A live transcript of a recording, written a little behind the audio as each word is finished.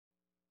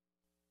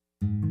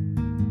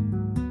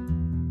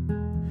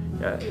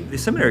The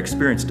seminary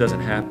experience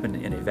doesn't happen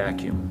in a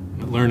vacuum.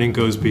 Learning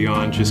goes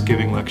beyond just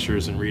giving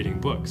lectures and reading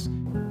books.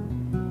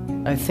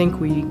 I think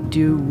we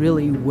do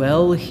really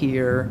well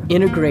here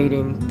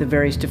integrating the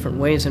various different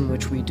ways in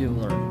which we do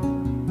learn.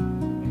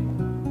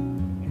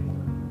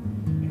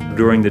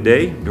 During the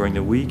day, during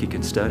the week, you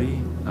can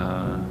study,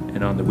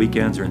 and on the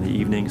weekends or in the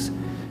evenings,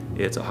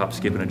 it's a hop,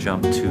 skip, and a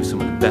jump to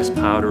some of the best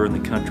powder in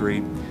the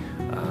country,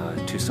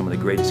 to some of the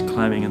greatest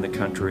climbing in the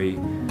country,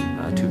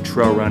 to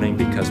trail running,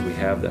 because we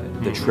have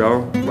the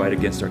trail right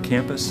against our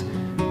campus.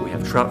 We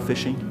have trout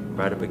fishing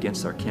right up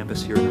against our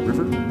campus here in the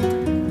river.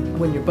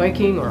 When you're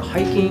biking or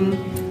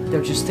hiking,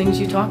 they're just things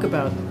you talk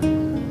about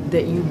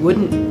that you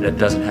wouldn't. That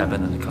doesn't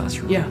happen in the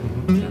classroom. Yeah.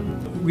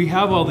 We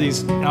have all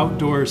these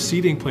outdoor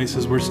seating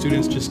places where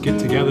students just get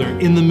together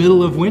in the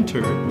middle of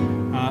winter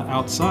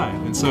outside.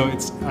 And so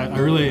I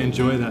really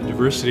enjoy that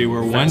diversity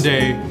where one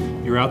day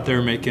you're out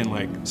there making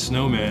like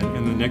snowmen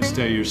and the next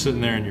day you're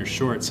sitting there in your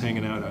shorts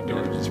hanging out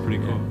outdoors. It's pretty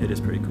cool. Yeah, it is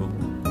pretty cool.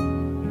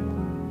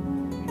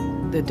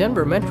 The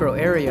Denver metro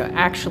area,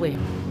 actually,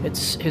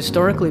 it's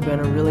historically been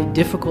a really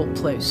difficult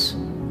place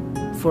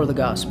for the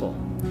gospel.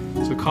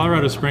 So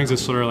Colorado Springs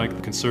is sort of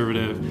like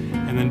conservative,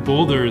 and then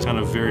Boulder is kind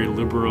of very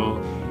liberal.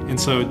 And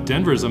so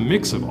Denver is a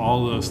mix of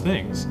all those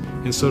things.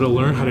 And so to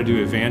learn how to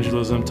do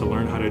evangelism, to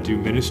learn how to do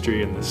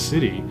ministry in the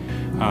city,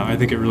 I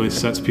think it really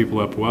sets people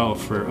up well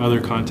for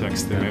other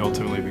contexts they may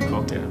ultimately be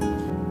called to.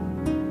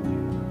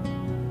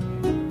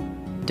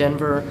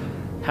 Denver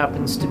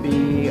happens to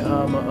be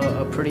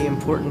a pretty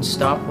important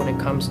stop when it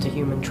comes to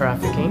human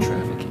trafficking.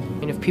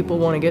 And if people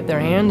want to get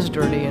their hands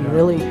dirty and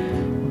really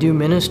do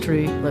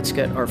ministry, let's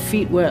get our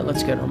feet wet,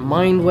 let's get our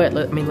mind wet,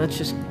 let's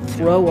just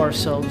throw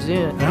ourselves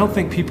in. I don't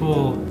think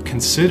people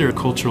consider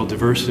cultural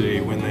diversity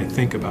when they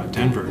think about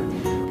Denver,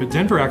 but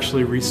Denver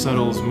actually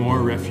resettles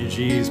more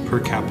refugees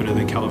per capita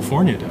than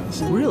California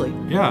does. Really?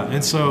 Yeah,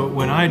 and so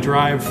when I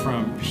drive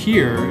from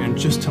here and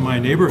just to my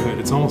neighborhood,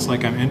 it's almost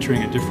like I'm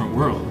entering a different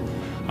world.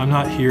 I'm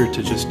not here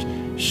to just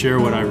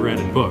share what I've read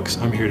in books,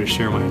 I'm here to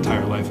share my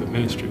entire life of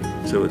ministry.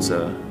 So it's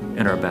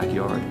in our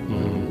backyard.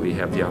 We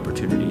have the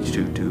opportunity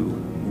to do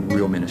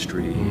real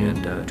ministry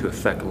and to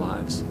affect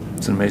lives.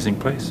 It's an amazing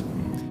place.